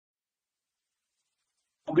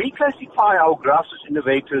We classify our grassroots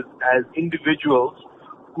innovators as individuals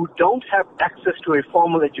who don't have access to a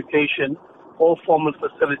formal education or formal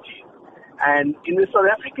facilities. And in the South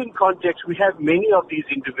African context, we have many of these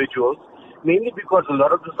individuals, mainly because a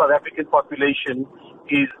lot of the South African population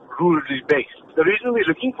is rurally based. The reason we're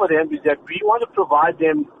looking for them is that we want to provide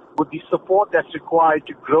them with the support that's required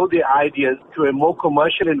to grow their ideas to a more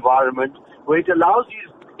commercial environment where it allows these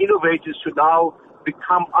innovators to now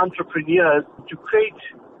become entrepreneurs to create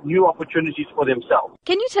new opportunities for themselves.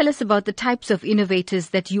 Can you tell us about the types of innovators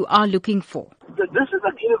that you are looking for? This is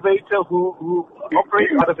an innovator who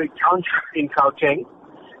operates out of a township in Gauteng,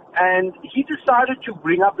 and he decided to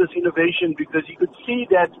bring up this innovation because he could see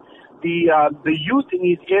that the youth in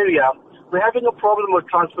his area were having a problem with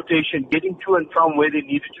transportation, getting to and from where they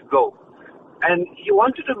needed to go. And he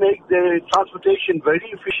wanted to make the transportation very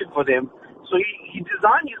efficient for them, so he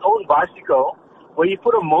designed his own bicycle where he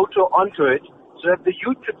put a motor onto it so that the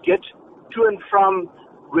youth could get to and from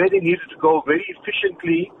where they needed to go very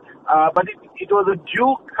efficiently. But it was a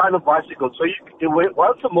dual kind of bicycle. So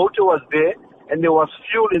once the motor was there and there was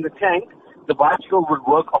fuel in the tank, the bicycle would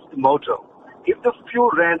work off the motor. If the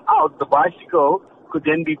fuel ran out, the bicycle could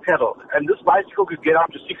then be pedaled. And this bicycle could get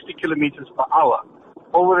up to 60 kilometers per hour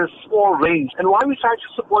over a small range. And why we try to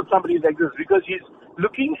support somebody like this? Because he's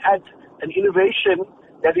looking at an innovation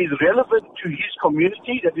that is relevant to his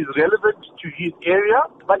community, that is relevant to his area,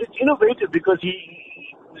 but it's innovative because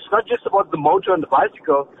it's not just about the motor and the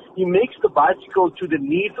bicycle. He makes the bicycle to the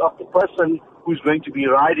needs of the person who's going to be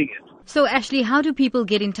riding it. So, Ashley, how do people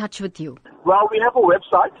get in touch with you? Well, we have a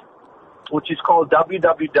website, which is called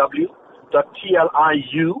www.tliu.co.za.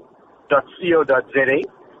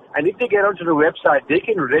 And if they get onto the website, they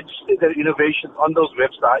can register their innovations on those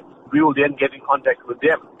websites. We will then get in contact with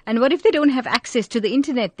them. And what if they don't have access to the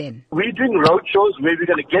internet then? We're doing roadshows where we're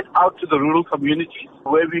going to get out to the rural communities,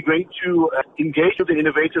 where we're going to engage with the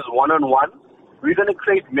innovators one-on-one. We're going to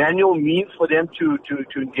create manual means for them to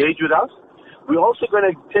engage with us. We're also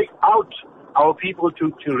going to take out our people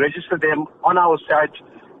to register them on our site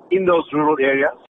in those rural areas.